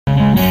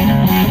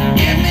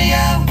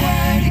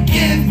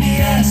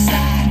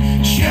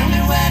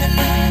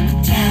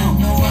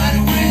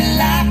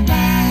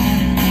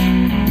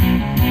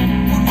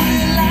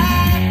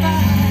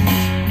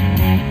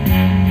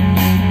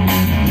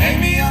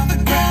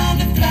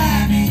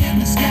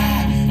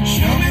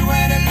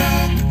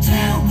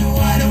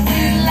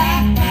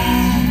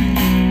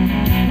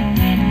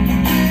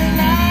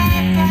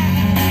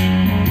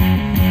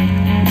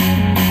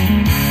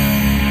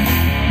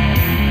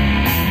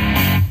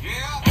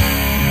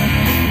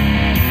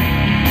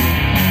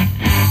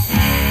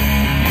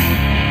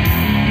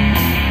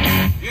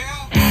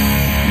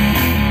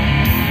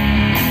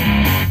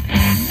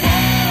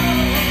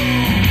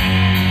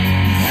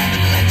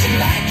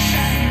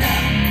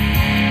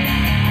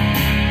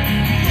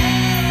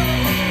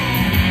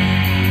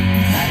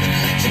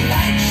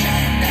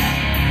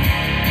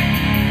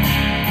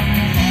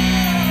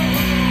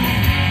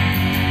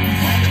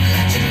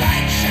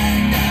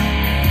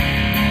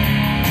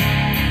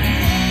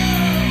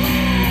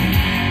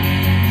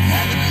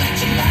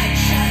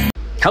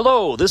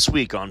Hello, this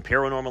week on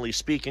Paranormally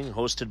Speaking,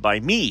 hosted by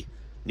me,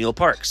 Neil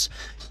Parks.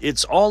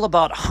 It's all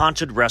about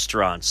haunted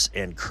restaurants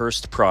and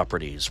cursed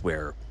properties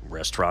where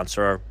restaurants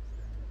are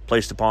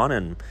placed upon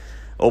and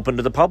open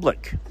to the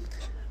public.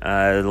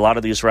 A lot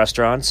of these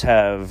restaurants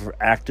have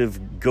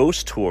active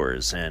ghost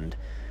tours and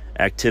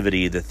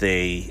activity that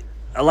they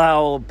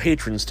allow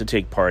patrons to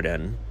take part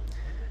in,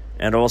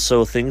 and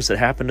also things that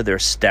happen to their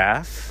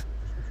staff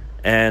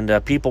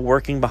and people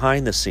working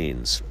behind the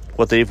scenes,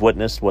 what they've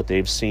witnessed, what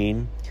they've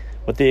seen,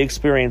 what they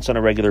experience on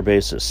a regular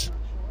basis.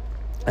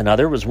 And now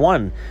there was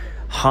one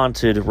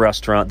haunted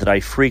restaurant that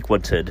I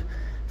frequented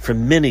for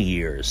many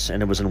years,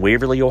 and it was in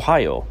Waverly,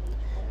 Ohio,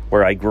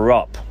 where I grew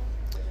up.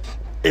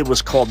 It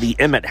was called the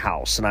Emmett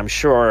House, and I'm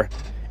sure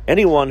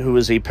anyone who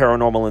is a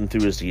paranormal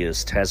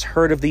enthusiast has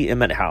heard of the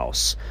Emmett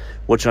House,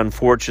 which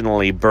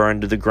unfortunately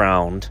burned to the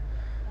ground,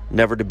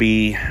 never to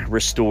be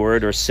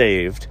restored or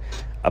saved,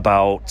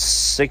 about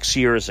 6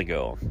 years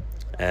ago,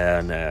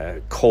 on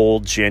a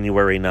cold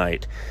January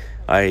night.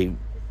 I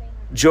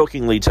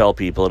jokingly tell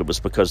people it was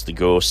because the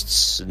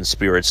ghosts and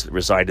spirits that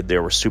resided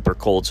there were super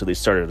cold, so they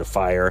started a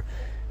fire,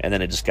 and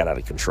then it just got out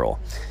of control.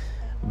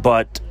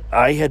 But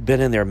I had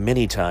been in there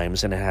many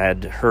times and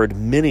had heard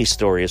many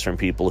stories from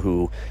people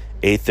who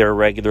ate there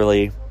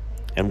regularly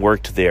and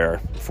worked there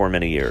for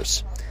many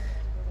years.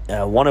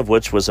 One of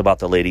which was about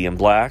the lady in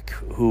black,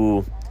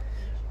 who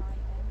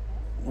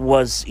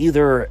was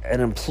either an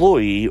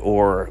employee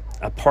or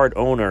a part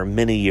owner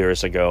many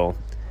years ago.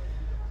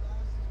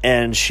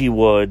 And she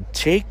would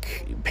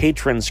take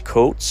patrons'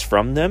 coats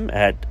from them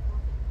at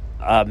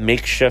a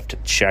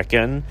makeshift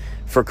check-in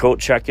for coat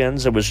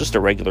check-ins. It was just a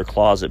regular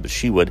closet, but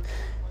she would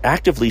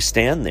actively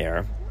stand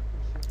there,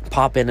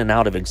 pop in and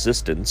out of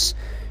existence,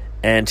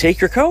 and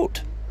take your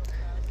coat.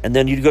 And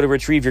then you'd go to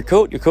retrieve your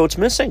coat's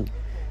missing.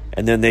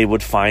 And then they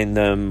would find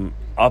them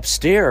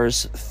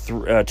upstairs,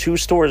 two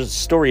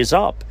stories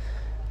up,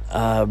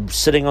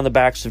 sitting on the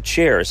backs of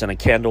chairs in a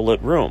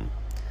candlelit room.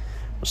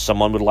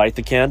 Someone would light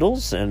the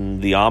candles, and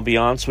the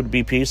ambiance would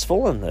be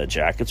peaceful, and the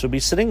jackets would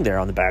be sitting there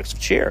on the backs of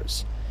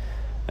chairs.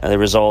 And there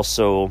was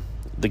also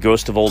the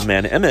ghost of Old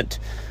Man Emmett,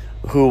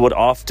 who would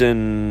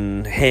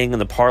often hang in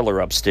the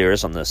parlor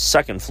upstairs on the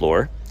second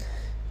floor,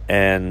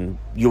 and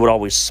you would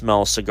always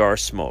smell cigar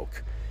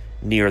smoke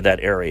near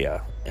that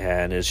area.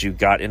 And as you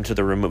got into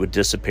the room, it would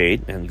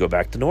dissipate and go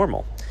back to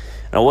normal.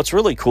 Now, what's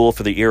really cool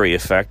for the eerie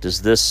effect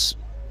is this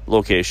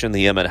location,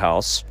 the Emmett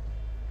House,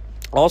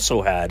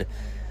 also had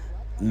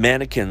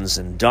mannequins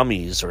and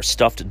dummies or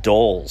stuffed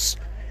dolls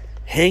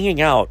hanging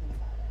out,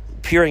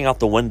 peering out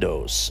the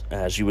windows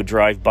as you would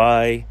drive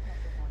by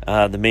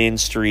the main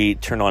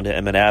street, turn onto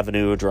Emmett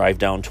Avenue, drive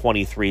down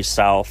 23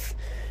 South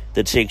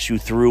that takes you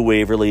through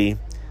Waverly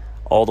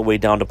all the way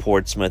down to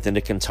Portsmouth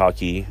into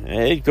Kentucky.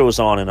 It goes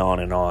on and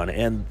on and on.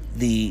 And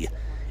the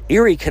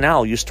Erie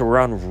Canal used to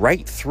run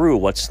right through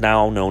what's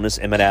now known as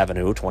Emmett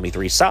Avenue,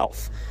 23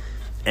 South.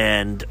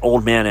 And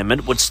Old Man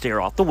Emmett would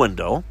stare out the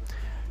window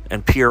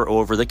and peer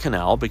over the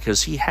canal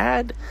because he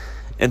had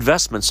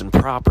investments in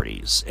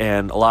properties,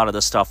 and a lot of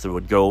the stuff that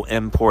would go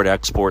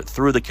import-export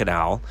through the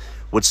canal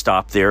would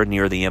stop there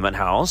near the Emmett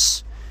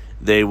House.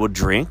 They would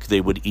drink,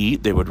 they would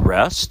eat, they would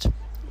rest,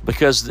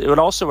 because it would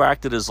also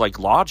acted as like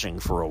lodging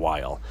for a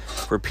while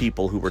for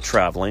people who were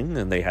traveling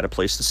and they had a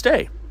place to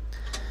stay.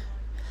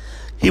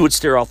 He would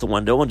stare out the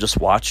window and just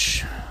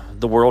watch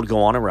the world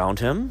go on around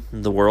him,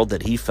 the world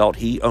that he felt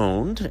he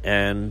owned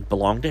and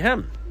belonged to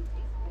him.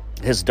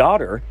 His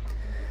daughter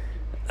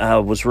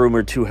was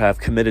rumored to have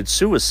committed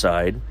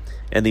suicide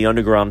in the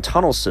underground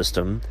tunnel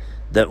system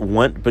that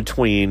went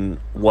between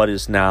what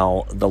is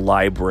now the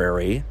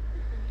library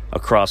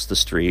across the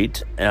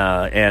street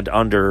and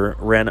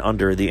ran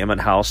under the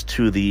Emmett House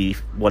to the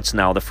what's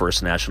now the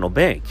First National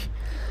Bank.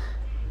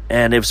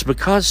 And it was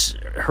because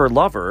her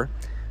lover,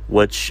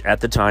 which at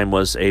the time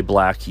was a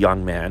black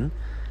young man,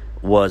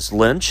 was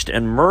lynched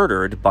and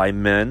murdered by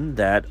men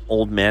that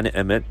Old Man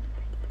Emmett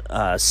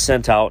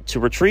sent out to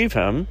retrieve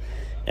him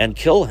and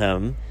kill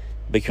him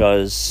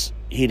because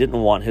he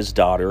didn't want his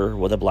daughter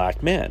with a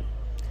black man.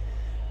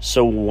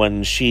 So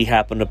when she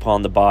happened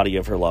upon the body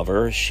of her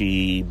lover,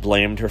 she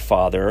blamed her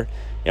father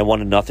and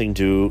wanted nothing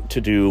to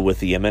do with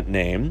the Emmett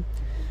name.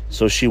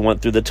 So she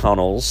went through the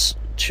tunnels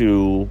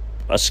to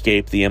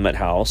escape the Emmett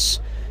House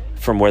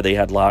from where they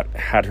had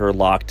her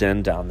locked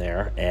in down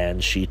there,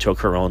 and she took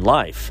her own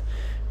life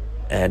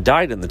and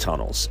died in the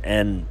tunnels.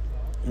 And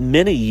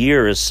many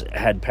years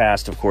had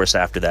passed, of course,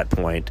 after that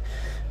point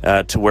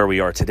to where we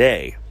are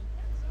today.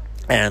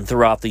 And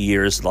throughout the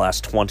years, the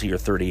last 20 or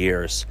 30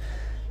 years,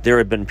 there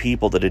had been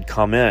people that had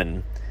come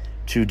in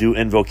to do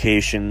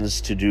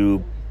invocations, to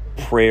do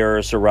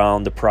prayers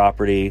around the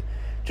property,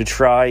 to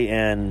try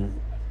and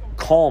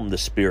calm the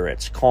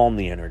spirits, calm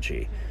the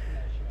energy.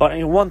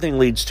 But one thing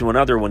leads to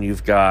another when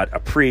you've got a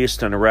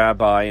priest and a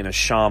rabbi and a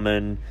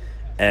shaman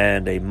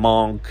and a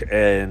monk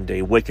and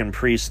a Wiccan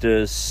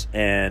priestess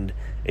and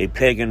a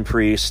pagan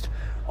priest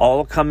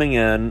all coming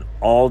in,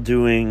 all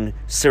doing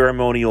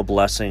ceremonial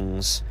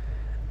blessings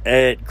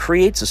it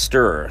creates a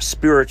stir, a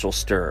spiritual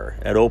stir.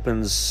 It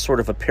opens sort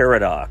of a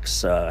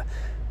paradox, a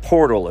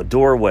portal, a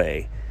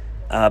doorway,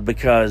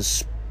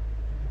 because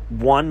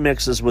one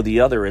mixes with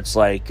the other. It's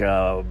like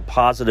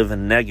positive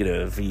and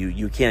negative.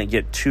 You can't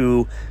get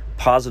two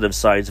positive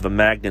sides of a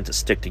magnet to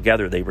stick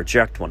together. They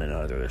reject one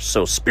another.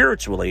 So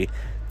spiritually,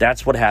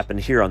 that's what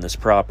happened here on this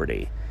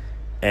property.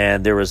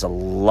 And there was a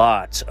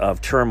lot of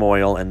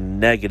turmoil and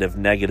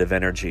negative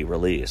energy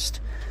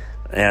released.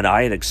 And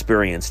I had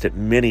experienced it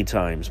many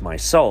times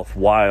myself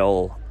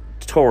while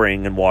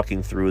touring and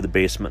walking through the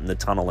basement and the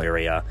tunnel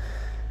area,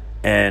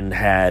 and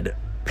had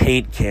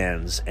paint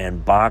cans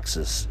and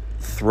boxes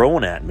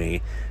thrown at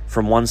me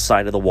from one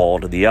side of the wall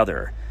to the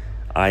other.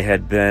 I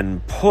had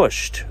been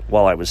pushed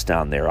while I was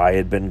down there. I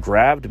had been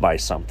grabbed by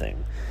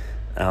something.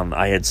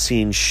 I had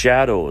seen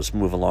shadows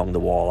move along the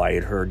wall. I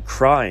had heard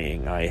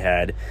crying. I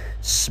had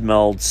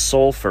smelled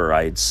sulfur.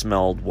 I had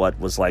smelled what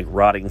was like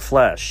rotting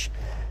flesh.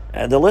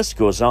 And the list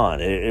goes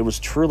on. It was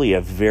truly a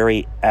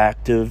very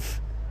active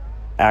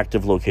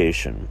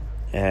location.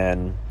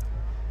 And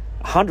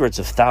hundreds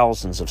of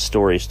thousands of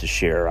stories to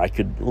share. I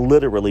could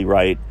literally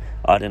write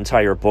an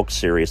entire book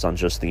series on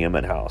just the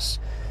Emmett House.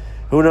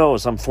 Who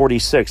knows? I'm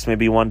 46.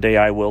 Maybe one day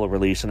I will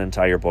release an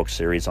entire book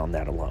series on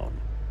that alone.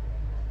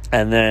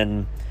 And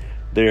then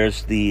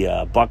there's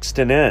the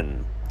Buxton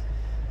Inn.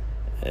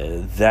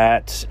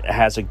 That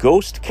has a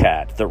ghost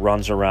cat that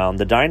runs around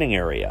the dining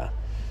area.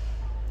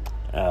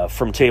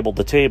 From table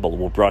to table,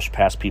 will brush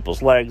past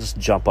people's legs,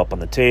 jump up on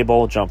the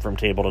table, jump from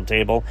table to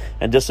table,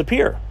 and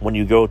disappear. When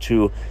you go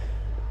to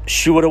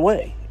shoo it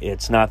away,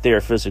 it's not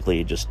there physically,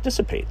 it just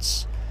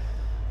dissipates.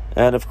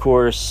 And of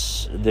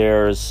course,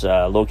 there's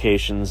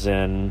locations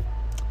in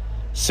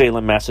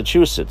Salem,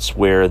 Massachusetts,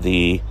 where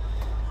the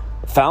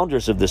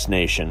founders of this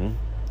nation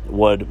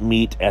would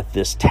meet at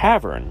this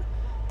tavern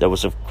that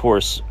was, of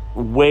course,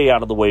 way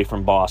out of the way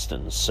from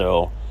Boston.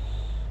 So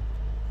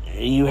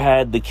you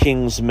had the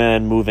King's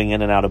men moving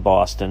in and out of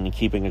Boston,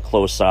 keeping a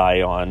close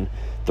eye on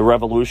the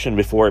revolution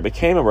before it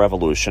became a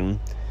revolution.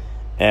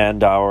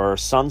 And our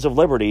Sons of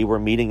Liberty were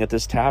meeting at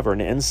this tavern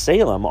in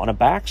Salem on a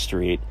back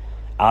street,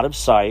 out of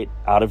sight,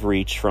 out of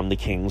reach from the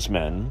King's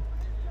men.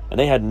 And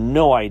they had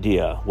no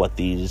idea what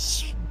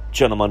these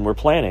gentlemen were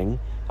planning,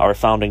 our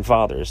founding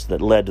fathers,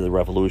 that led to the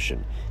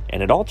revolution.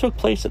 And it all took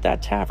place at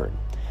that tavern.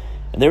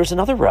 And there's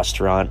another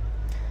restaurant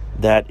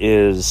that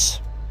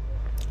is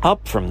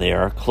up from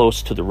there,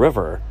 close to the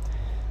river,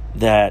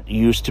 that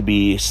used to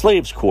be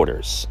slaves'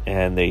 quarters,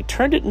 and they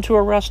turned it into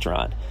a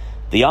restaurant.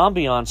 The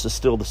ambiance is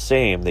still the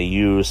same. They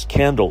use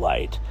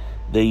candlelight.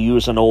 They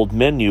use an old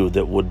menu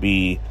that would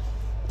be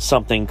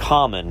something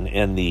common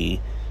in the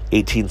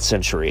 18th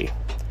century.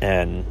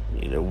 And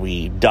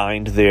we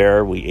dined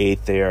there, we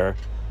ate there,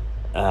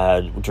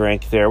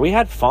 drank there. We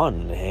had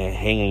fun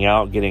hanging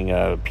out, getting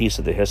a piece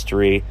of the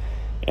history.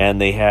 And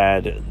they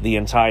had the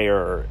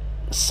entire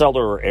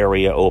cellar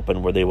area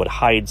open where they would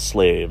hide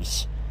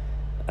slaves,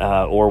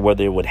 or where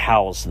they would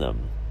house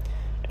them.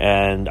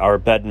 And our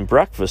bed and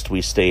breakfast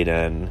we stayed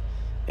in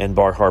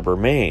Bar Harbor,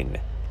 Maine.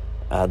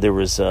 There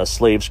was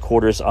slaves'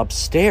 quarters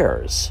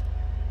upstairs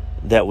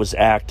that was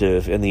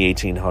active in the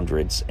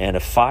 1800s, and a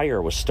fire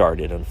was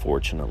started,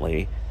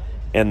 unfortunately,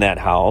 in that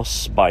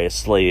house by a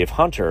slave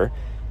hunter,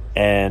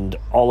 and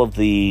all of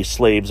the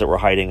slaves that were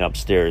hiding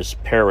upstairs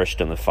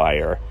perished in the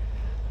fire.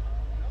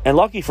 And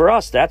lucky for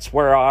us, that's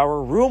where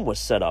our room was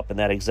set up, in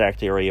that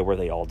exact area where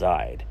they all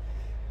died.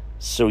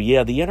 So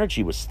yeah, the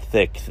energy was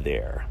thick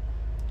there.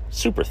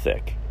 Super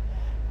thick.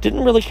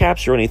 Didn't really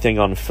capture anything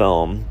on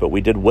film, but we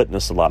did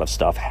witness a lot of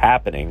stuff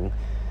happening,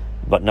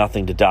 but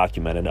nothing to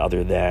document it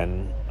other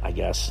than, I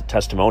guess,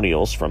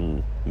 testimonials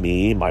from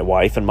me, my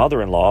wife, and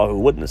mother-in-law who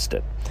witnessed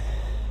it.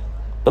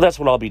 But that's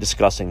what I'll be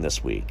discussing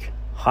this week.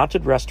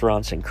 Haunted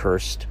restaurants and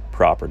cursed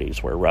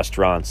properties, where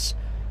restaurants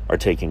are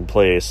taking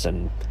place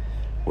and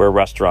where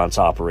restaurants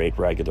operate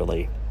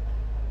regularly.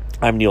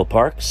 I'm Neil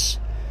Parks,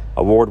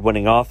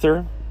 award-winning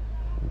author,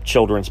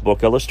 children's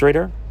book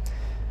illustrator.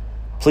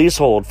 Please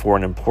hold for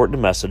an important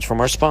message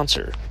from our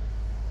sponsor.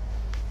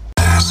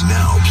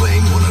 Now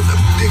playing one of the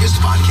biggest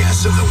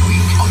podcasts of the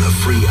week on the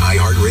free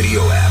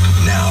iHeartRadio app.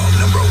 Now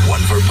 #1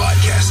 for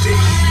podcasting.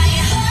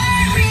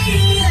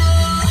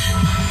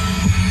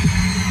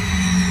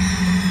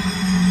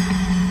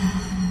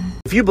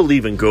 If you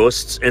believe in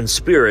ghosts and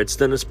spirits,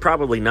 then it's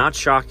probably not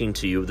shocking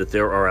to you that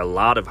there are a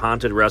lot of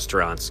haunted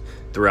restaurants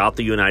throughout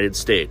the United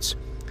States.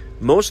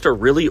 Most are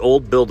really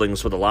old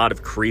buildings with a lot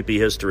of creepy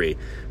history,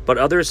 but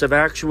others have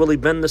actually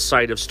been the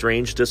site of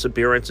strange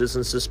disappearances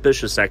and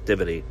suspicious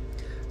activity.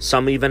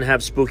 Some even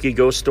have spooky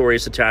ghost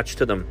stories attached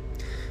to them.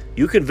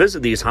 You can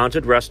visit these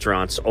haunted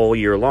restaurants all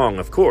year long,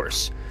 of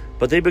course,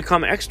 but they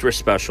become extra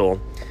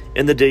special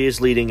in the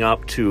days leading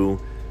up to,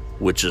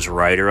 which is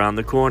right around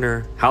the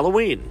corner,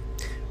 Halloween.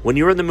 When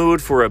you're in the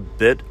mood for a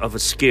bit of a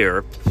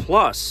scare,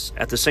 plus,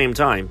 at the same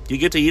time, you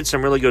get to eat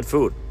some really good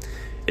food.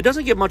 It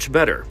doesn't get much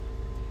better.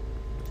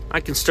 I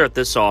can start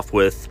this off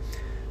with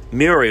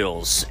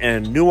Muriel's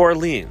in New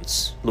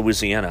Orleans,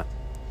 Louisiana.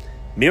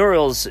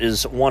 Muriel's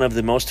is one of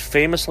the most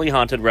famously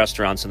haunted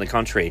restaurants in the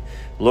country,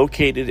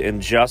 located in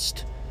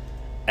just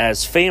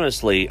as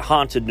famously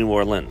haunted New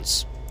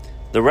Orleans.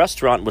 The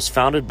restaurant was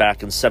founded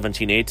back in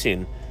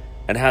 1718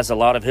 and has a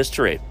lot of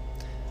history.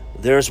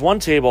 There's one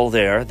table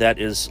there that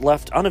is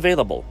left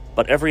unavailable,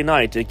 but every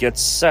night it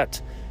gets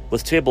set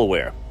with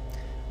tableware,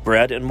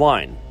 bread, and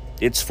wine.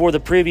 It's for the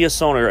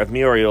previous owner of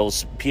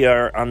Muriel's,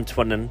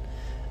 Pierre-Antoine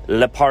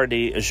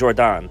Lepardi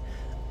Jourdan,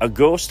 a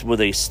ghost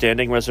with a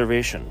standing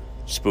reservation.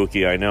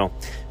 Spooky, I know.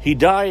 He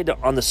died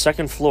on the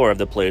second floor of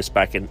the place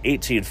back in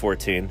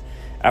 1814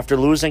 after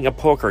losing a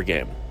poker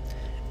game.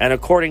 And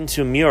according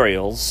to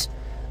Muriel's,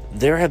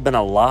 there have been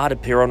a lot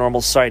of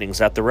paranormal sightings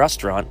at the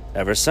restaurant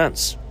ever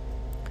since.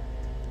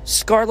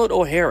 Scarlett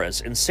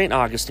O'Hara's in St.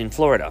 Augustine,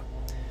 Florida.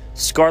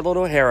 Scarlett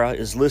O'Hara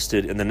is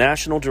listed in the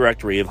National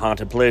Directory of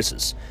Haunted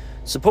Places.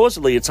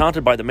 Supposedly, it's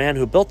haunted by the man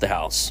who built the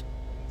house.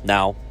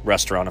 Now,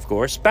 restaurant, of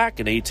course, back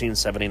in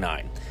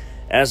 1879.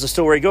 As the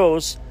story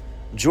goes,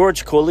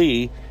 George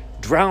Coley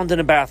drowned in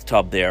a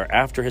bathtub there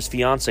after his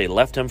fiancée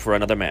left him for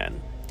another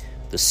man.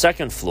 The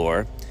second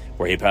floor,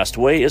 where he passed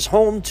away, is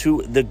home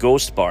to the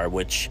Ghost Bar,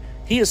 which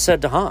he is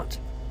said to haunt.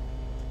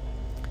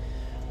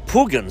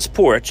 Poogan's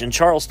Porch in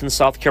Charleston,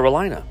 South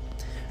Carolina.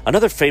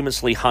 Another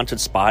famously haunted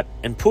spot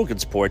in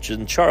Poogan's Porch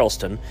in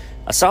Charleston,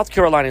 a South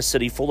Carolina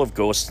city full of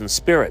ghosts and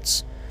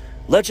spirits.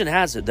 Legend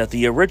has it that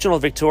the original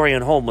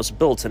Victorian home was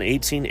built in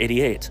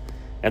 1888,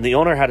 and the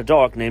owner had a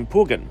dog named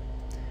Poogan.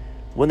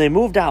 When they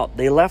moved out,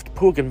 they left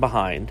Poogan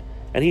behind,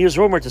 and he is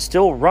rumored to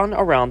still run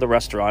around the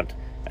restaurant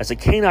as a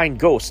canine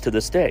ghost to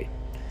this day.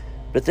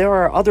 But there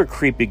are other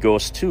creepy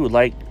ghosts too,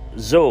 like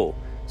Zoe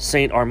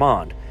St.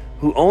 Armand,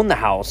 who owned the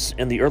house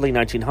in the early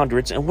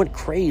 1900s and went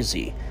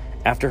crazy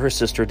after her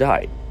sister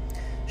died.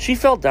 She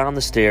fell down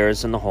the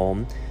stairs in the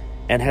home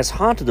and has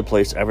haunted the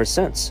place ever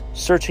since,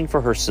 searching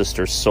for her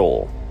sister's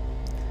soul.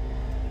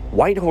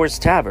 White Horse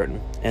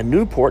Tavern in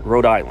Newport,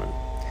 Rhode Island.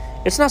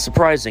 It's not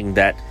surprising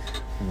that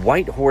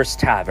White Horse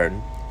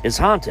Tavern is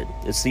haunted.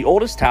 It's the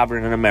oldest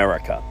tavern in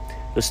America.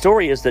 The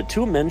story is that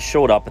two men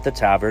showed up at the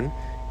tavern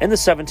in the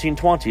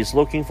 1720s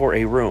looking for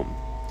a room.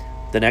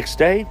 The next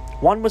day,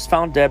 one was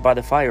found dead by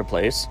the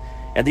fireplace,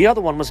 and the other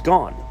one was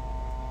gone.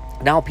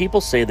 Now people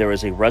say there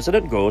is a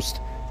resident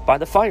ghost by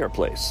the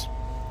fireplace.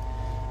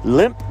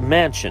 Limp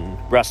Mansion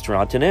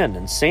Restaurant and Inn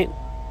in St.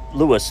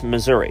 Louis,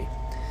 Missouri.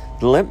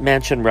 The Limp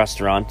Mansion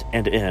Restaurant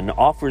and Inn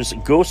offers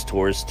ghost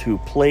tours to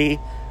play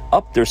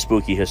up their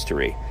spooky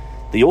history.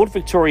 The old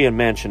Victorian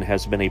mansion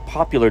has been a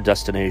popular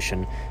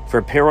destination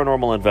for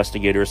paranormal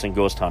investigators and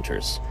ghost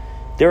hunters.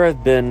 There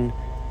have been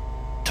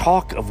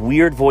talk of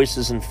weird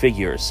voices and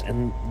figures,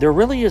 and there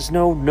really is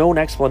no known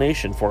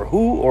explanation for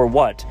who or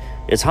what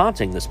is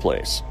haunting this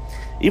place.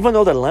 Even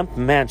though the Limp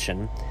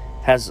Mansion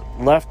has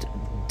left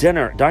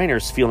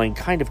diners feeling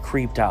kind of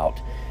creeped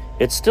out,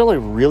 it's still a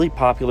really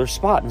popular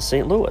spot in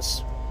St.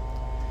 Louis.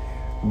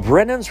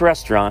 Brennan's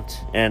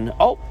Restaurant and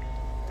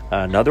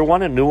another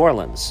one in New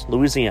Orleans,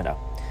 Louisiana.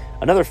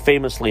 Another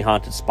famously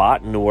haunted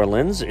spot in New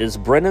Orleans is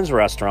Brennan's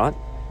Restaurant.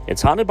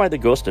 It's haunted by the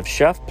ghost of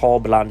Chef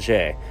Paul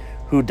Blanchet,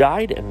 who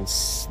died in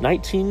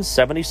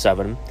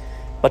 1977,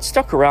 but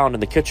stuck around in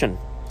the kitchen.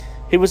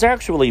 He was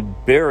actually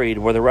buried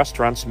where the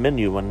restaurant's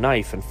menu and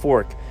knife and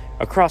fork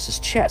across his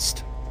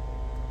chest.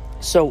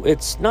 So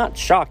it's not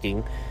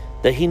shocking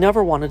that he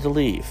never wanted to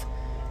leave.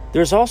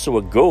 There's also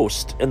a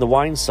ghost in the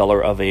wine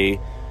cellar of a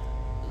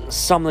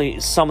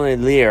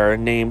sommelier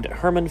named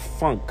Herman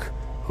Funk,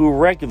 who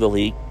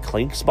regularly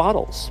clinks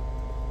bottles.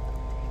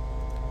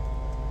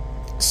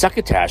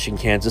 Succotash in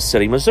Kansas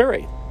City,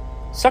 Missouri.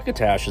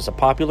 Succotash is a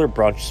popular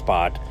brunch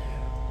spot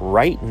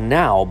right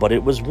now, but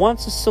it was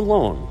once a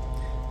saloon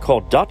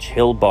called Dutch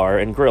Hill Bar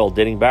and Grill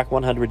dating back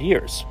 100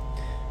 years.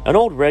 An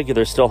old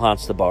regular still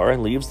haunts the bar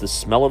and leaves the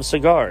smell of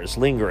cigars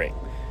lingering.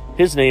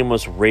 His name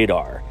was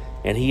Radar,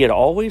 and he had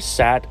always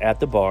sat at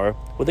the bar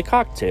with a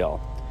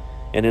cocktail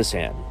in his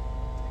hand.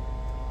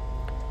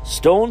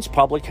 Stone's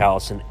Public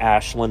House in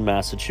Ashland,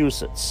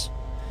 Massachusetts.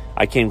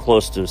 I came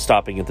close to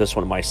stopping at this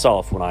one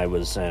myself when I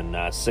was in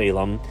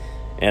Salem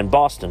and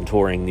Boston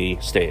touring the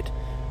state.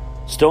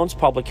 Stone's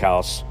Public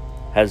House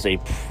has a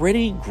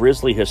pretty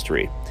grisly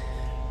history.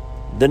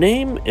 The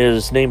name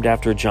is named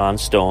after John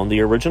Stone,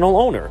 the original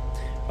owner.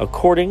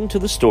 According to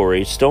the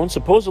story, Stone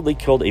supposedly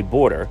killed a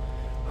boarder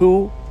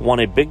who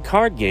won a big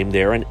card game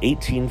there in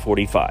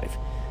 1845,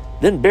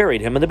 then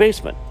buried him in the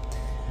basement.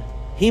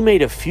 He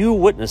made a few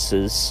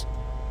witnesses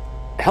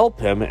help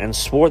him and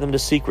swore them to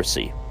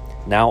secrecy.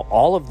 Now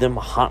all of them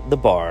haunt the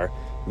bar,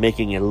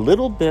 making a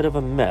little bit of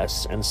a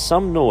mess and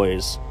some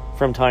noise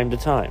from time to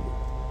time.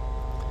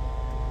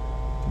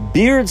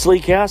 Beardsley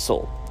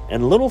Castle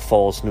in Little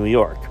Falls, New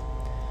York.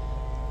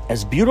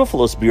 As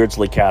beautiful as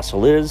Beardsley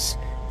Castle is,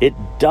 it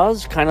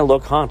does kind of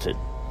look haunted.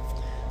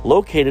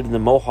 Located in the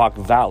Mohawk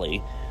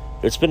Valley,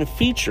 it's been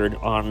featured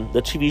on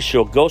the TV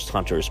show Ghost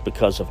Hunters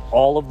because of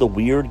all of the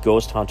weird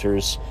ghost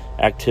hunters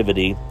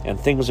activity and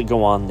things that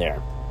go on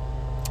there.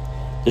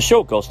 The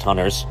show Ghost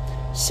Hunters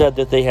said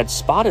that they had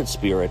spotted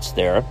spirits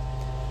there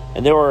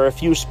and there are a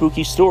few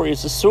spooky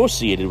stories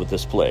associated with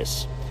this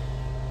place.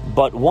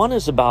 But one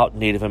is about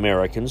Native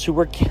Americans who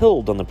were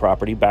killed on the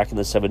property back in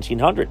the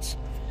 1700s.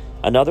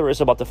 Another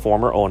is about the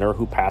former owner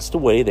who passed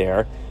away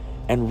there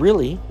and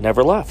really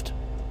never left.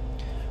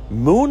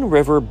 Moon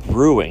River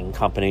Brewing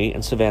Company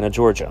in Savannah,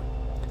 Georgia.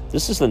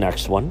 This is the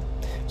next one.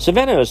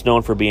 Savannah is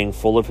known for being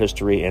full of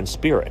history and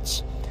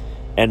spirits,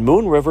 and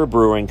Moon River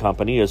Brewing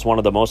Company is one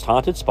of the most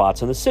haunted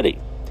spots in the city.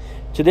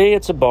 Today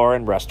it's a bar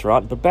and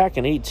restaurant, but back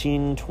in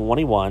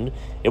 1821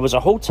 it was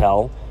a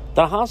hotel,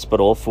 the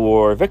hospital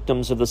for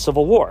victims of the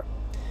Civil War.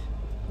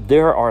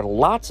 There are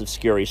lots of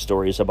scary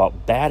stories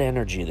about bad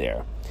energy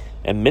there,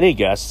 and many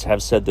guests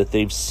have said that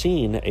they've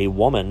seen a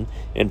woman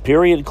in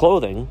period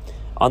clothing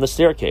on the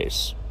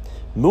staircase.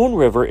 Moon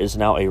River is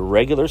now a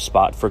regular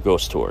spot for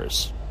ghost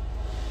tours.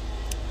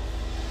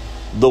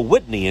 The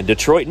Whitney in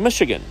Detroit,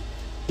 Michigan.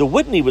 The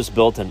Whitney was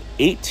built in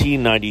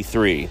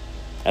 1893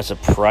 as a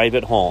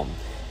private home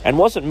and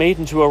wasn't made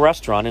into a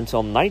restaurant until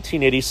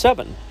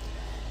 1987.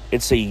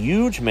 It's a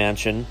huge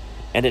mansion,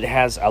 and it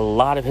has a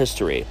lot of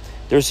history.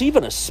 There's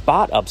even a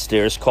spot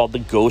upstairs called the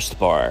Ghost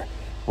Bar,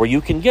 where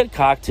you can get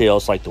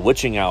cocktails like the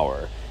Witching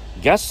Hour.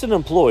 Guests and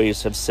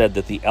employees have said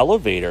that the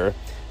elevator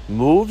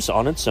moves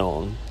on its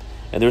own,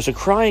 and there's a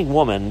crying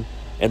woman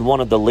in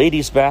one of the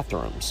ladies'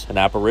 bathrooms, and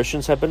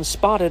apparitions have been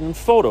spotted in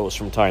photos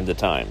from time to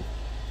time.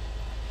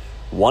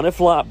 One if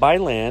by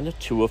land,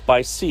 two if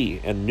by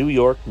sea in New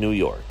York, New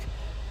York.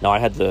 Now, I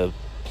had the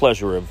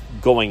pleasure of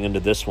going into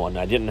this one.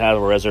 I didn't have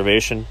a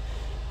reservation,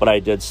 but I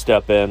did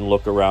step in,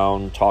 look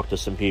around, talk to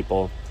some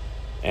people,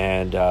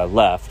 and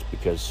left,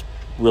 because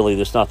really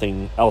there's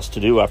nothing else to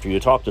do after you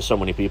talk to so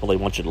many people. They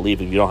want you to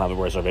leave if you don't have a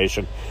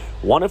reservation.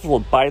 One if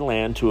by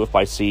land, two if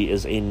by sea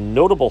is a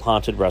notable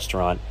haunted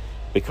restaurant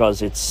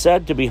because it's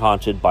said to be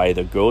haunted by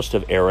the ghost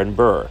of Aaron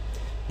Burr,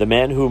 the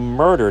man who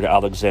murdered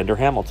Alexander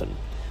Hamilton.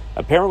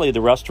 Apparently, the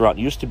restaurant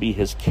used to be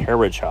his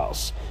carriage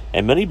house,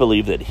 and many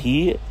believe that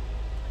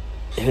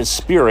his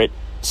spirit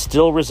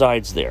still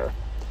resides there.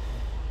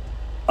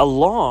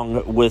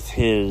 Along with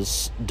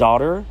his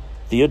daughter,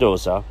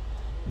 Theodosia,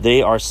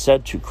 they are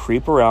said to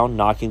creep around,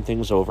 knocking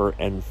things over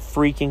and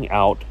freaking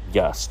out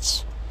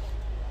guests.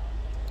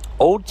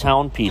 Old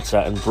Town Pizza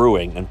and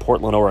Brewing in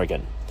Portland,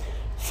 Oregon.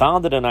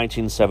 Founded in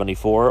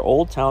 1974,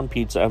 Old Town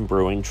Pizza and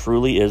Brewing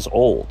truly is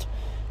old.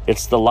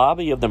 It's the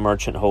lobby of the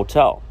Merchant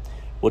Hotel,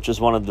 which is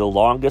one of the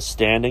longest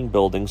standing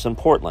buildings in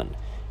Portland.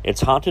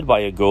 It's haunted by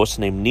a ghost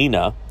named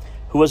Nina,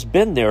 who has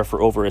been there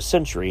for over a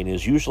century and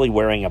is usually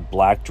wearing a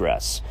black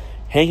dress,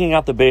 hanging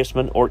out the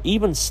basement, or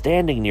even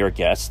standing near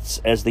guests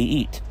as they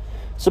eat.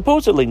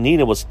 Supposedly,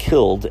 Nina was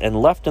killed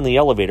and left in the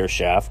elevator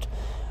shaft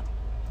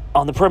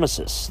on the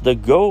premises. The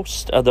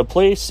ghost of the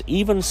place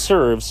even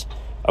serves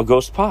a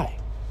ghost pie.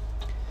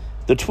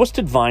 The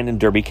Twisted Vine in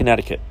Derby,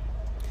 Connecticut.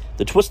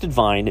 The Twisted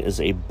Vine is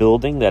a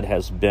building that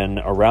has been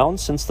around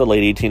since the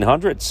late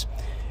 1800s.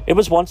 It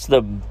was once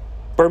the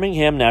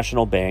Birmingham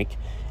National Bank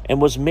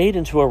and was made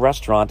into a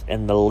restaurant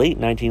in the late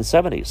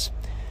 1970s.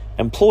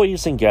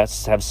 Employees and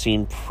guests have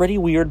seen pretty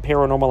weird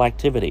paranormal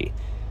activity,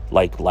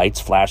 like lights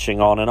flashing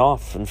on and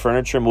off and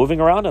furniture moving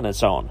around on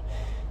its own.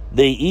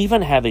 They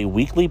even have a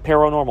weekly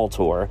paranormal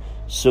tour,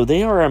 so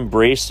they are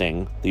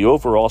embracing the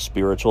overall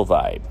spiritual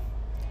vibe.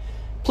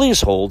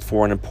 Please hold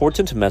for an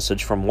important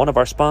message from one of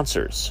our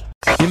sponsors.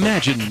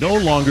 Imagine no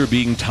longer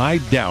being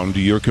tied down to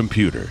your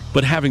computer,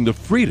 but having the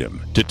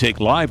freedom to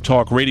take live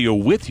talk radio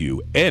with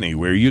you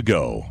anywhere you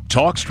go.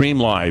 TalkStream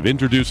Live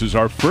introduces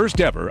our first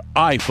ever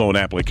iPhone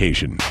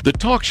application. The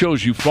talk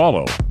shows you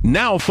follow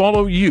now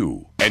follow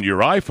you. And your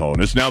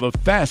iPhone is now the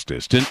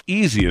fastest and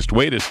easiest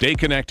way to stay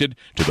connected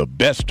to the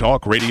best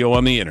talk radio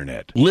on the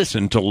internet.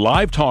 Listen to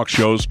live talk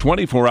shows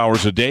 24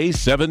 hours a day,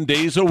 7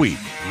 days a week.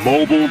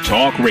 Mobile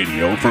talk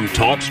radio from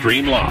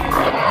TalkStream Live.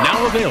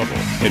 Now available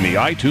in the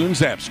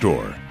iTunes App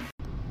Store.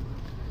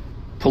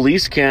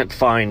 Police can't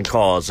find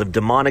cause of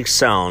demonic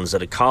sounds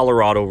at a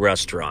Colorado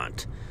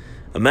restaurant.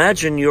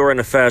 Imagine you're in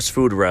a fast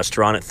food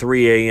restaurant at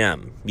 3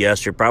 a.m.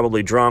 Yes, you're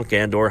probably drunk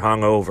and or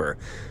hungover.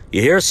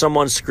 You hear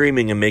someone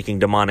screaming and making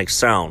demonic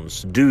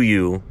sounds. Do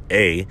you,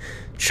 A,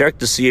 check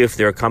to see if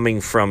they're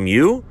coming from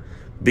you?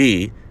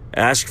 B,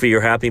 ask for your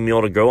Happy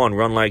Meal to go and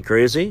run like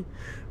crazy?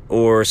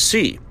 Or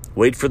C,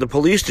 wait for the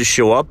police to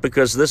show up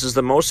because this is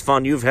the most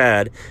fun you've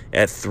had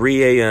at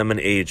 3 a.m. in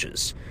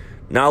ages?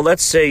 Now,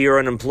 let's say you're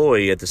an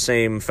employee at the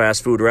same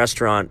fast food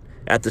restaurant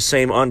at the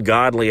same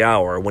ungodly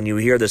hour when you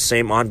hear the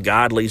same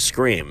ungodly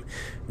scream.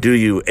 Do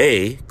you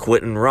A,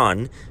 quit and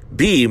run,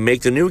 B,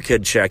 make the new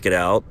kid check it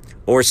out,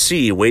 or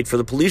C, wait for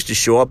the police to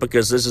show up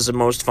because this is the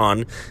most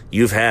fun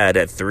you've had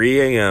at 3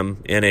 a.m.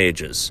 in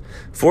ages?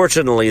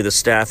 Fortunately, the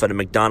staff at a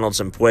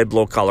McDonald's in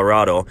Pueblo,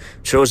 Colorado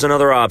chose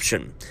another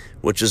option,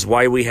 which is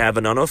why we have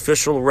an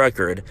unofficial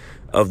record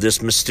of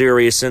this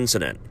mysterious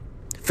incident.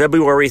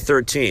 February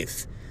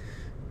 13th,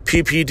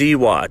 PPD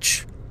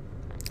watch.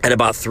 At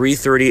about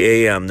 3:30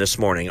 a.m. this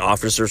morning,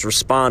 officers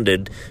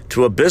responded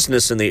to a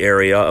business in the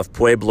area of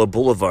Pueblo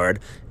Boulevard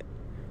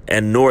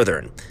and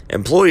Northern.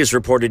 Employees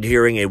reported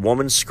hearing a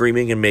woman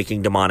screaming and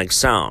making demonic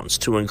sounds,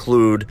 to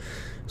include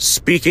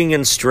speaking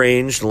in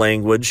strange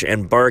language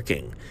and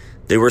barking.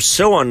 They were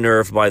so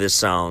unnerved by the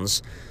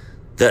sounds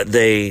that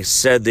they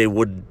said they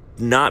would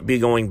not be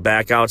going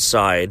back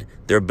outside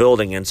their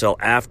building until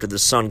after the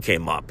sun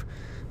came up.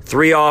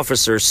 3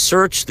 officers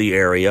searched the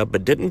area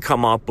but didn't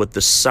come up with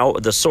the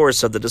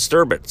source of the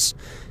disturbance.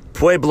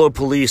 Pueblo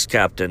Police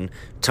Captain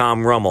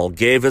Tom Rummel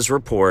gave his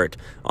report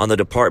on the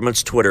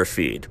department's Twitter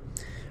feed,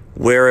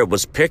 where it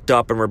was picked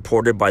up and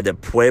reported by the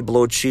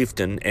Pueblo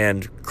chieftain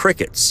and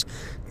crickets.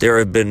 There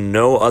have been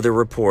no other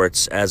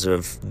reports as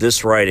of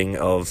this writing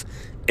of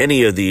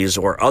any of these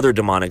or other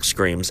demonic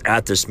screams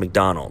at this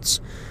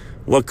McDonald's.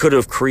 What could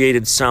have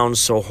created sounds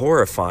so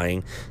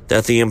horrifying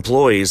that the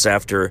employees,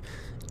 after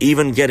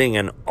even getting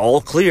an all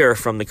clear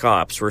from the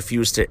cops,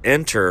 refused to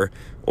exit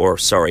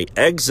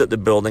the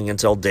building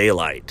until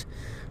daylight?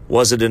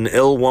 Was it an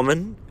ill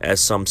woman,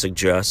 as some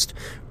suggest,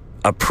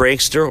 a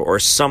prankster, or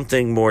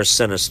something more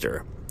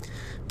sinister?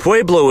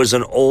 Pueblo is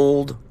an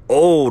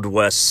old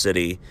West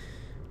city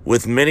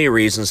with many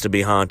reasons to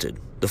be haunted.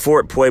 The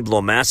Fort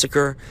Pueblo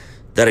Massacre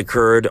that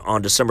occurred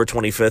on December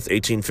 25th,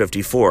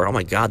 1854. Oh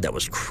my God, that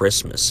was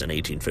Christmas in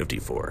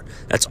 1854.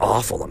 That's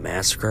awful, a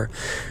massacre.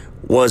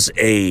 Was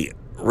a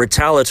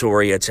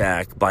retaliatory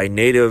attack by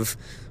native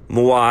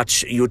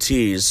Muach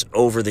Utes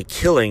over the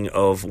killing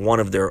of one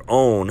of their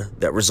own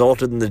that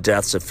resulted in the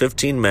deaths of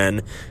 15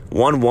 men,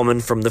 1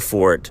 woman from the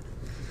fort.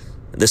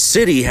 The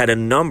city had a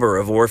number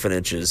of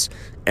orphanages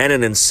and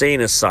an insane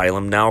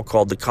asylum now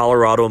called the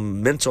Colorado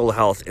Mental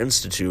Health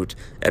Institute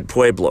at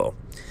Pueblo,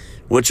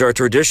 which are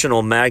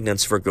traditional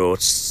magnets for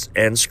ghosts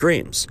and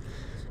screams.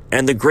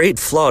 And the Great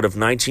Flood of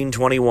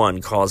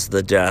 1921 caused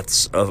the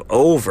deaths of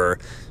over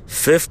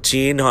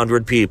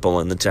 1,500 people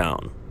in the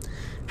town.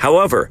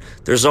 However,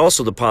 there's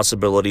also the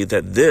possibility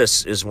that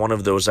this is one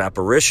of those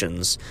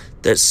apparitions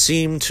that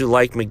seem to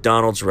like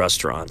McDonald's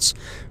restaurants.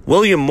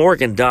 William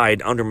Morgan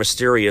died under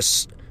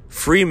mysterious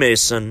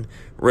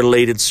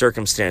Freemason-related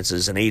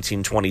circumstances in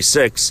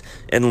 1826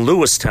 in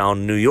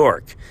Lewistown, New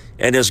York,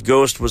 and his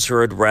ghost was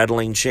heard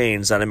rattling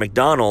chains at a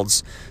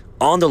McDonald's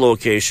on the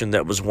location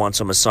that was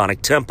once a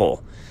Masonic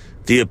temple.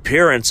 The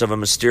appearance of a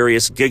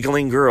mysterious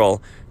giggling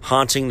girl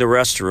haunting the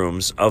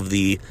restrooms of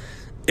the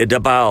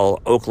Idabal,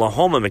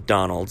 Oklahoma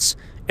McDonald's,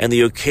 and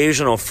the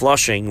occasional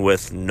flushing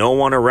with no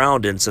one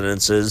around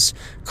incidences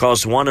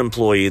caused one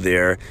employee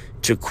there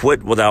to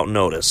quit without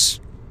notice.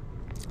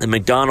 The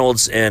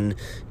McDonald's in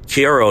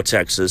Cairo,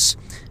 Texas,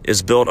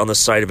 is built on the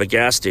site of a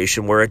gas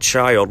station where a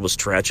child was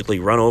tragically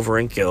run over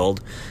and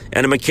killed,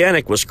 and a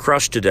mechanic was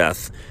crushed to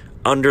death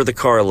under the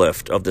car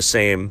lift of the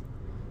same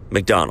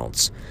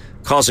McDonald's,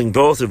 causing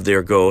both of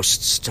their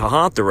ghosts to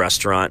haunt the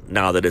restaurant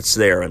now that it's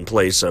there in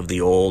place of the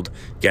old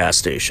gas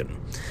station.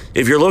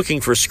 If you're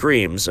looking for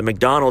screams, a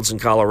McDonald's in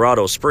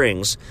Colorado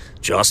Springs,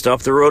 just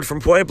up the road from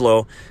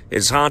Pueblo,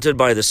 is haunted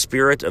by the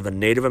spirit of a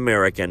Native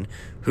American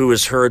who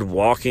is heard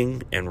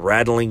walking and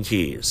rattling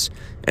keys,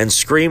 and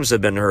screams have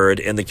been heard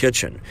in the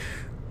kitchen.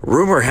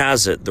 Rumor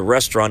has it the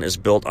restaurant is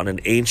built on an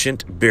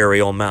ancient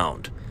burial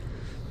mound.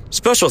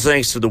 Special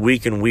thanks to the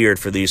Week in Weird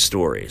for these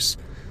stories.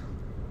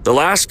 The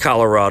last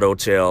Colorado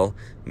tale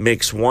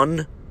makes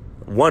one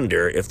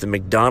wonder if the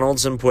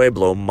McDonald's in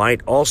Pueblo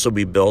might also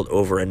be built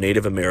over a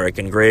Native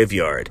American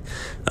graveyard,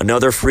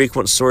 another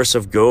frequent source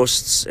of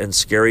ghosts and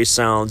scary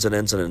sounds and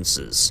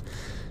incidences.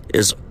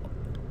 Is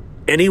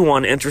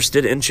anyone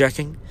interested in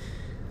checking?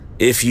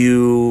 If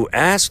you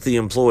ask the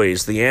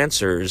employees, the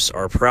answers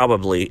are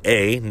probably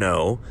A,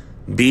 no,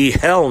 B,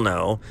 hell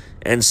no,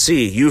 and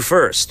C, you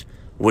first.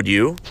 Would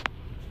you?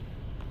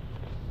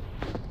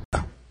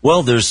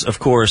 Well, there's, of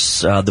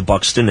course, the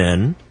Buxton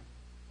Inn.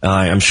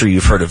 I'm sure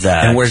you've heard of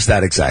that. And where's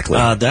that exactly?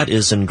 That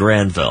is in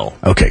Granville.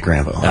 Okay,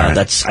 Granville. All right.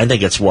 I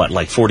think it's,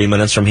 like 40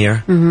 minutes from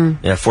here?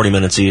 Mm-hmm. Yeah, 40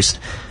 minutes east.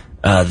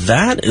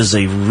 That is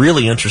a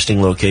really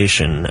interesting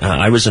location.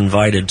 I was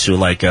invited to,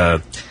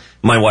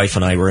 my wife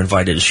and I were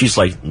invited. She's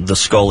like the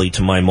Scully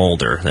to my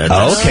Mulder.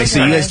 Okay,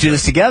 so you guys do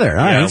this together.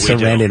 All right, so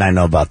Randy and I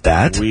know about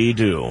that. We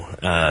do.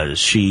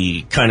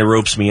 She kind of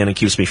ropes me in and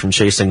keeps me from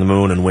chasing the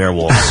moon and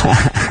werewolves.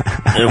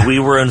 We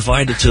were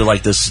invited to,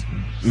 this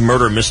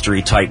murder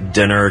mystery type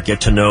dinner,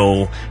 get to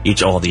know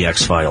all the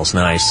X-Files,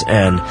 nice.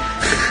 And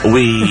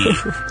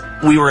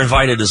we were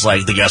invited as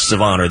the guests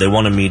of honor. They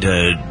wanted me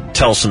to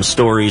tell some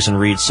stories and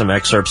read some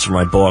excerpts from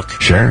my book.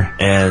 Sure.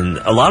 And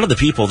a lot of the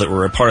people that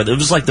were a part of it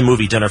was like the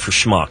movie Dinner for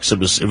Schmucks.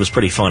 It was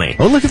pretty funny.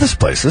 Oh, look at this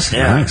place. This is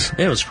nice.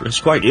 Yeah,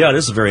 it's quite. Yeah, it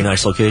is a very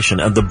nice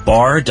location. And the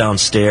bar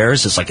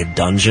downstairs is like a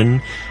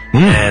dungeon.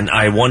 And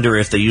I wonder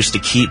if they used to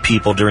keep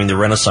people during the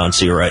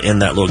Renaissance era in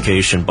that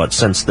location. But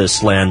since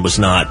this land was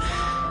not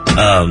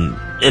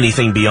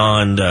anything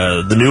beyond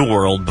the New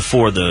World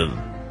before the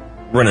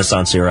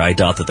Renaissance era, I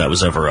doubt that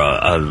was ever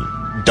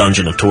a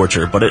dungeon of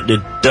torture, but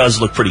it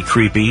does look pretty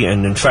creepy,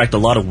 and in fact a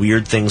lot of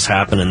weird things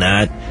happen in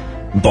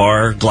that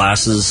bar.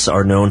 Glasses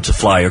are known to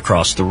fly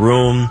across the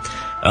room.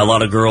 A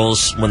lot of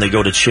girls, when they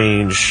go to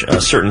change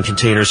certain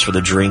containers for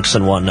the drinks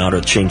and whatnot,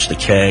 or change the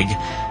keg,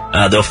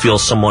 they'll feel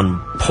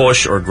someone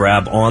push or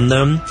grab on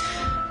them.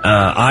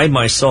 I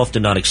myself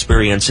did not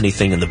experience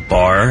anything in the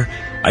bar,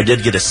 I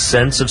did get a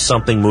sense of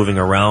something moving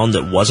around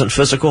that wasn't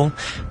physical,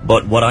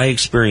 but what I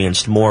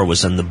experienced more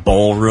was in the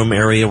ballroom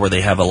area where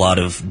they have a lot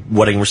of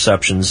wedding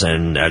receptions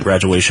and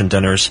graduation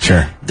dinners.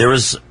 Sure. There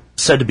is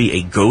said to be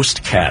a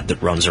ghost cat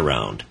that runs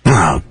around.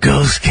 Oh,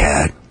 ghost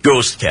cat.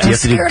 Ghost cat. Do you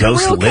have to do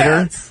ghost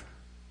litter?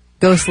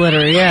 Ghost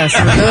litter, yes.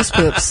 Ghost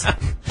poops.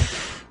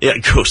 Yeah,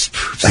 ghost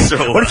poops.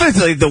 So, what if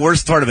it's like the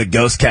worst part of a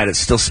ghost cat? It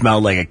still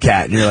smelled like a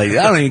cat, and you're like,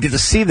 I don't even get to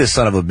see this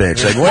son of a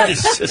bitch. Like, what? I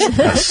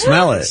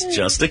smell it. It's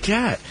just a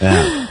cat.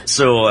 Yeah.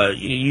 So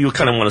you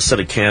kind of want to set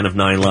a can of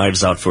 9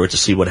 Lives out for it to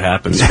see what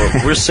happens.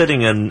 But we're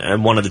sitting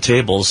in one of the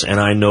tables, and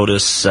I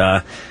notice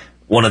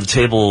one of the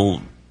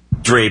table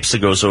drapes that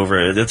goes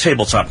over the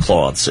tabletop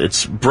cloths.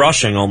 It's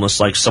brushing almost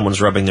like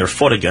someone's rubbing their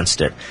foot against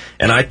it.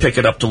 And I pick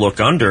it up to look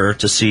under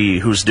to see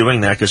who's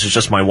doing that, because it's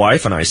just my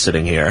wife and I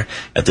sitting here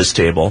at this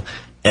table.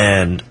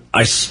 And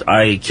I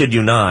kid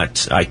you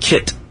not,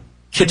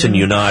 kitten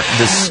you not,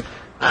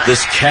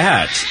 this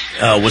cat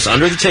was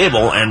under the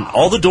table, and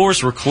all the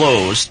doors were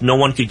closed. No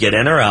one could get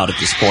in or out at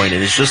this point,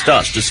 and it's just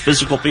us, just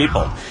physical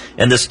people.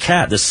 And this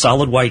cat, this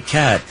solid white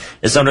cat,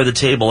 is under the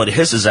table. It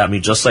hisses at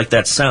me just like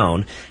that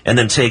sound, and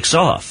then takes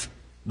off.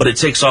 But it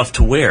takes off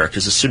to where?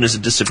 Because as soon as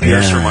it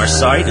disappears from our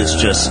sight, it's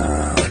so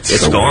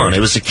gone. Weird.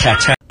 It was a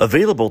cat.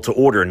 Available to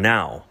order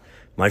now.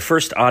 My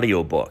first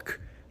audiobook,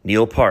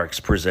 Neil Parks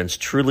presents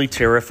Truly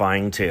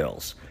Terrifying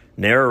Tales,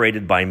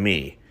 narrated by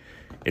me.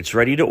 It's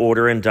ready to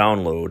order and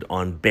download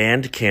on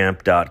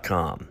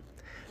Bandcamp.com.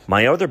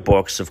 My other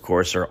books, of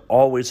course, are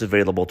always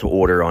available to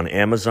order on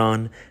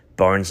Amazon,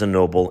 Barnes &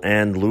 Noble,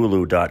 and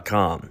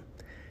Lulu.com.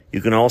 You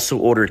can also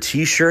order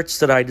T-shirts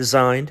that I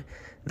designed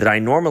that I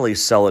normally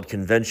sell at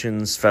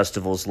conventions,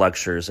 festivals,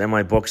 lectures, and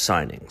my book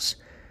signings.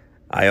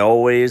 I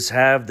always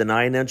have the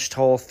 9-inch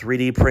tall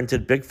 3D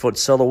printed Bigfoot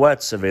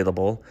silhouettes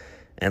available,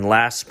 and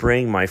last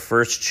spring my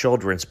first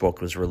children's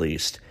book was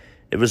released.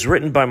 It was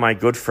written by my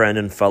good friend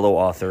and fellow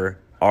author,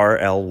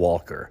 R.L.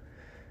 Walker.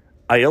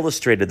 I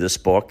illustrated this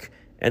book,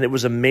 and it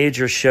was a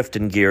major shift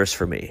in gears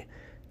for me,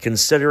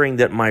 considering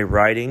that my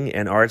writing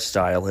and art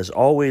style has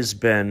always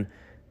been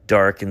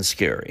dark and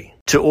scary.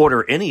 To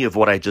order any of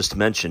what I just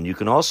mentioned, you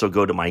can also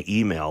go to my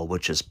email,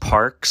 which is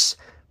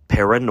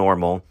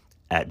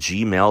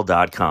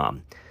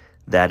parksparanormal@gmail.com.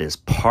 That is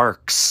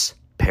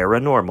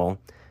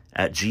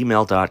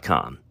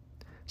parksparanormal@gmail.com.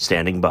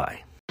 Standing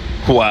by.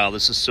 Wow,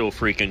 this is so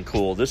freaking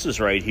cool. This is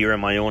right here in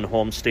my own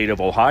home state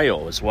of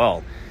Ohio as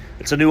well.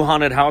 It's a new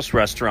haunted house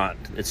restaurant.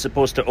 It's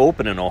supposed to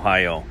open in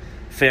Ohio.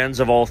 Fans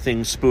of all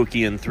things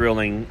spooky and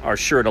thrilling are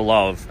sure to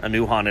love a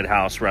new haunted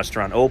house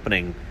restaurant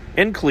opening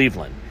in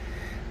Cleveland.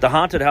 The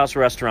haunted house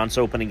restaurant's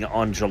opening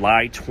on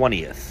July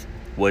 20th,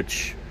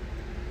 which,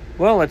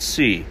 well, let's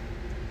see.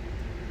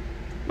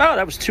 Oh,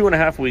 that was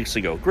 2.5 weeks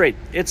ago. Great.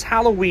 It's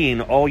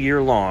Halloween all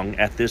year long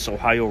at this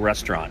Ohio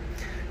restaurant.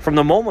 From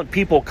the moment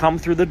people come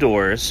through the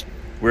doors,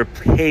 we're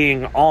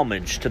paying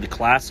homage to the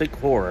classic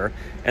horror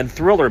and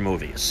thriller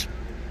movies.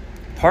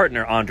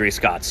 Partner Andre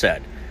Scott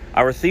said,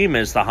 "Our theme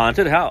is the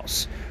haunted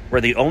house,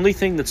 where the only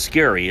thing that's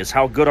scary is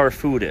how good our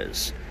food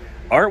is.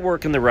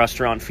 Artwork in the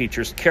restaurant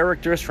features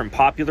characters from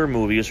popular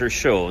movies or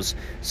shows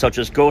such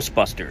as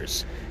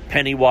Ghostbusters,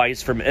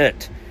 Pennywise from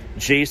It,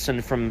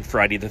 Jason from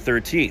Friday the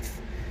 13th,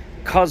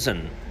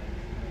 Cousin,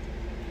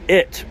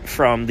 It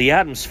from The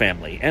Addams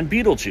Family, and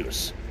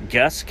Beetlejuice.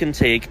 Guests can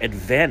take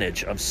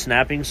advantage of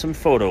snapping some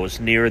photos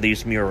near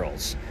these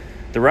murals.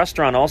 The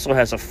restaurant also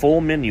has a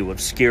full menu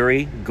of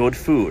scary, good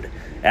food.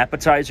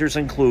 Appetizers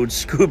include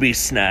Scooby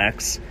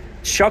snacks,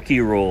 Chucky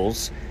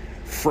rolls,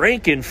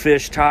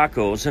 Frankenfish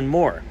tacos, and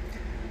more.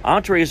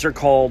 Entrees are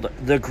called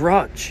The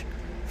Grudge,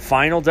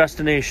 Final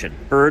Destination,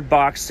 Bird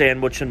Box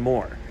Sandwich, and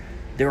more.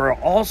 There are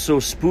also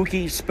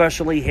spooky,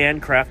 specially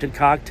handcrafted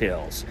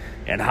cocktails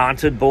and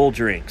haunted bowl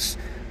drinks.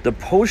 The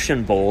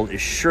Potion Bowl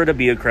is sure to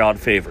be a crowd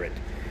favorite.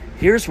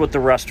 Here's what the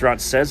restaurant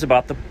says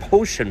about the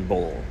Potion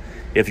Bowl.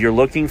 If you're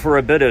looking for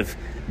a bit of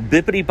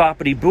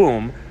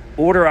bippity-boppity-boom,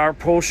 order our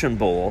Potion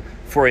Bowl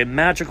for a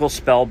magical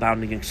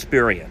spellbinding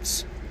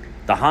experience.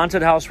 The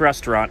haunted house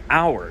restaurant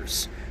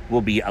hours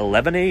will be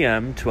 11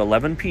 a.m. to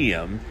 11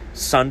 p.m.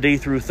 Sunday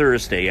through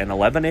Thursday, and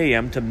 11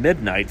 a.m. to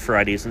midnight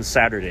Fridays and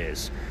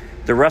Saturdays.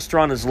 The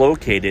restaurant is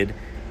located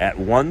at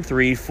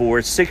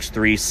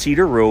 13463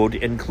 Cedar Road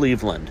in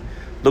Cleveland.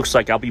 Looks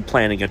like I'll be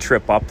planning a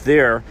trip up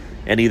there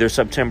in either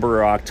September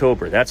or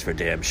October. That's for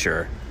damn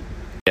sure.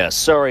 Yeah,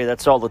 sorry,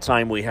 that's all the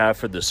time we have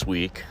for this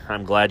week.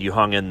 I'm glad you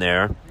hung in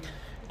there.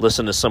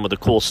 Listen to some of the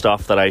cool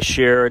stuff that I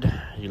shared.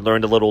 You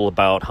learned a little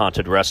about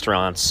haunted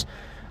restaurants,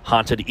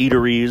 haunted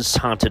eateries,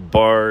 haunted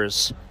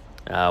bars,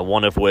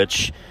 one of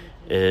which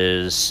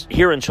is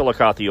here in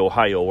Chillicothe,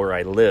 Ohio, where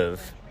I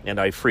live, and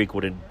I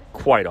frequented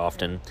quite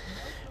often.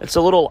 It's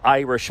a little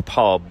Irish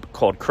pub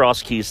called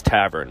Cross Keys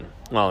Tavern.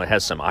 Well, it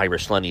has some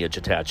Irish lineage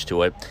attached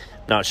to it.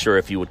 Not sure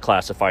if you would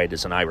classify it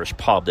as an Irish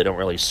pub. They don't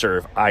really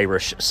serve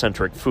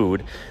Irish-centric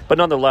food. But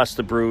nonetheless,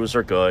 the brews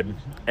are good.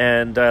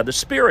 And the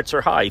spirits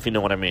are high, if you know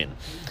what I mean.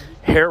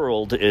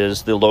 Harold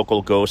is the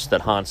local ghost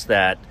that haunts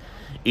that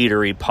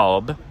eatery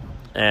pub.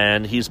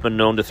 and he's been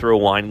known to throw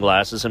wine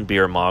glasses and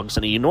beer mugs,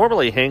 and he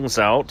normally hangs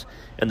out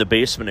in the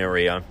basement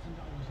area.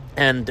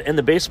 And in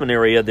the basement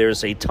area,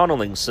 there's a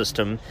tunneling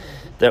system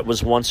that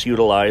was once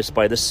utilized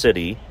by the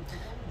city,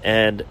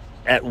 and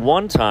at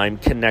one time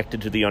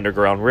connected to the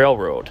Underground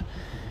Railroad.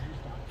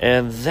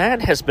 And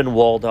that has been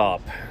walled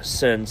up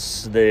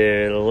since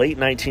the late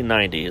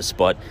 1990s,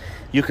 but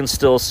you can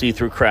still see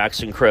through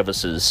cracks and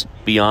crevices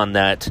beyond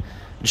that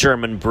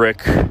German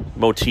brick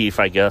motif,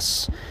 I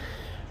guess.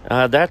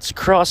 That's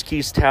Cross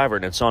Keys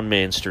Tavern. It's on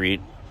Main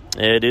Street.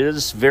 It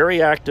is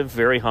very active,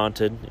 very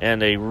haunted,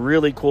 and a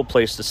really cool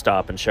place to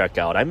stop and check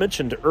out. I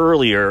mentioned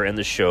earlier in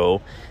the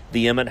show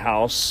the Emmett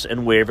House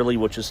in Waverly,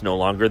 which is no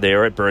longer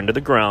there. It burned to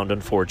the ground,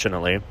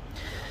 unfortunately.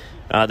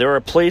 There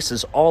are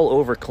places all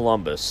over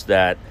Columbus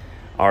that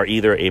are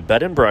either a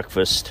bed and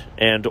breakfast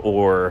and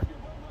or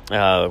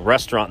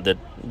restaurant that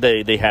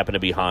they happen to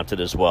be haunted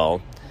as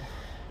well.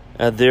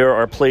 There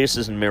are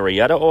places in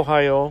Marietta,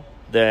 Ohio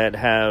that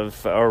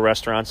have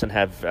restaurants and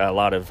have a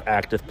lot of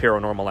active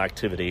paranormal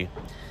activity.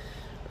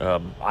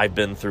 I've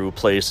been through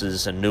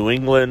places in New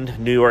England.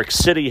 New York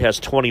City has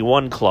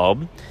 21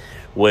 Club,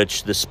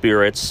 which the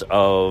spirits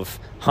of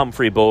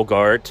Humphrey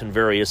Bogart and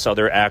various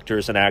other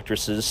actors and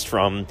actresses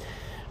from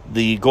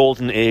the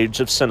golden age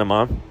of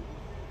cinema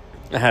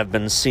have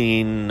been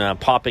seen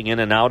popping in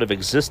and out of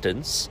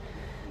existence.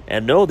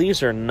 And no,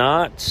 these are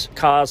not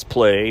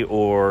cosplay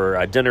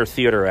or dinner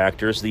theater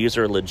actors. These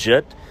are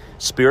legit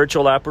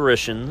spiritual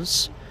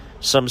apparitions,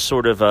 some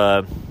sort of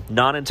a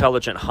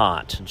non-intelligent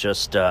haunt,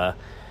 just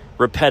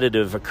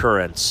repetitive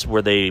occurrence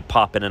where they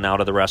pop in and out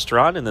of the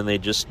restaurant and then they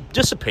just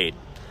dissipate.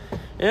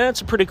 Yeah,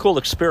 it's a pretty cool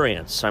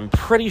experience. I'm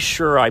pretty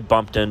sure I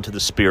bumped into the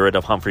spirit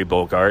of Humphrey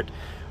Bogart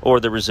or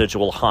the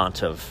residual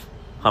haunt of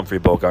Humphrey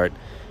Bogart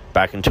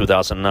back in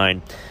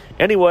 2009.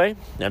 Anyway,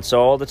 that's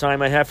all the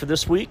time I have for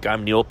this week.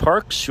 I'm Neil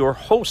Parks, your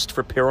host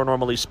for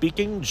Paranormally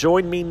Speaking.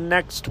 Join me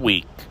next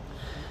week.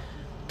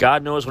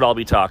 God knows what I'll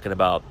be talking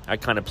about. I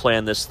kind of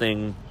plan this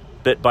thing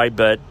bit by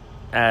bit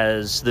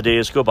as the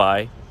days go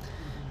by.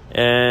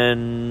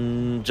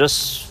 And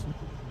just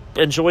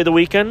enjoy the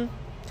weekend.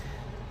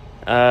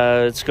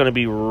 It's going to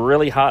be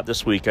really hot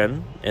this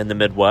weekend in the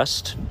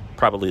Midwest,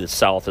 probably the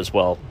South as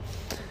well.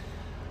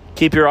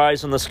 Keep your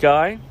eyes on the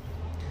sky.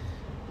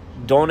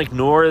 Don't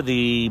ignore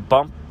the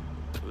bump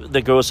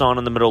that goes on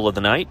in the middle of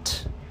the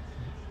night.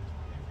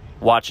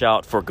 Watch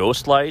out for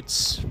ghost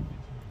lights.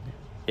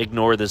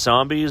 Ignore the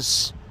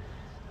zombies.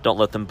 Don't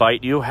let them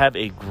bite you. Have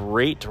a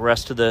great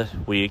rest of the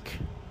week,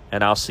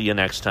 and I'll see you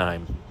next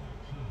time.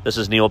 This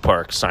is Neil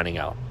Parks signing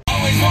out.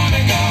 Always wanna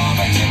go,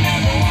 but you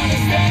never wanna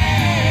stay.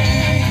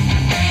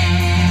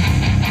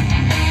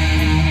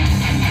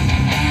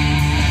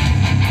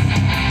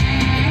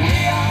 We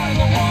are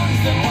the ones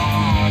that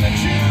wanna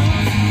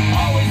choose.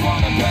 Always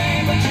wanna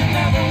play, but you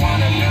never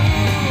wanna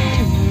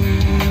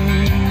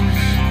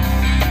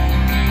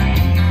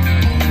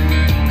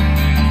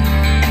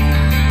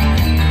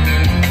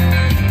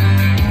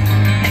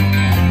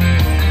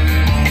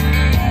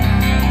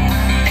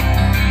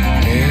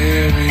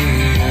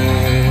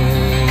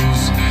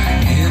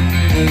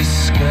the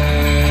sky.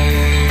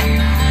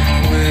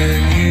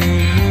 When you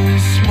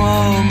lose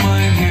small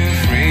mind, you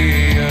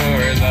free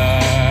your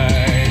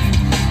life.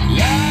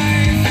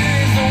 Life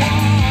is a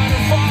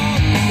waterfall.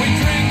 We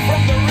drink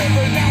from the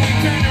river, then we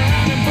turn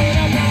around and put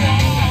up our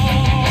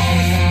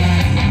walls.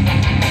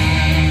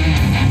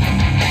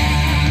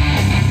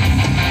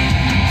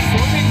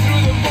 Swimming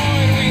through the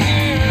void, we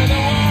hear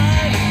the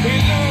word. We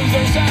lose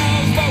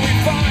ourselves, but we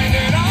find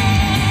it all.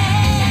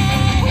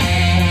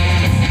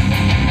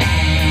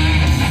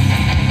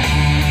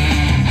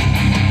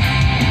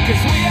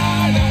 Cause we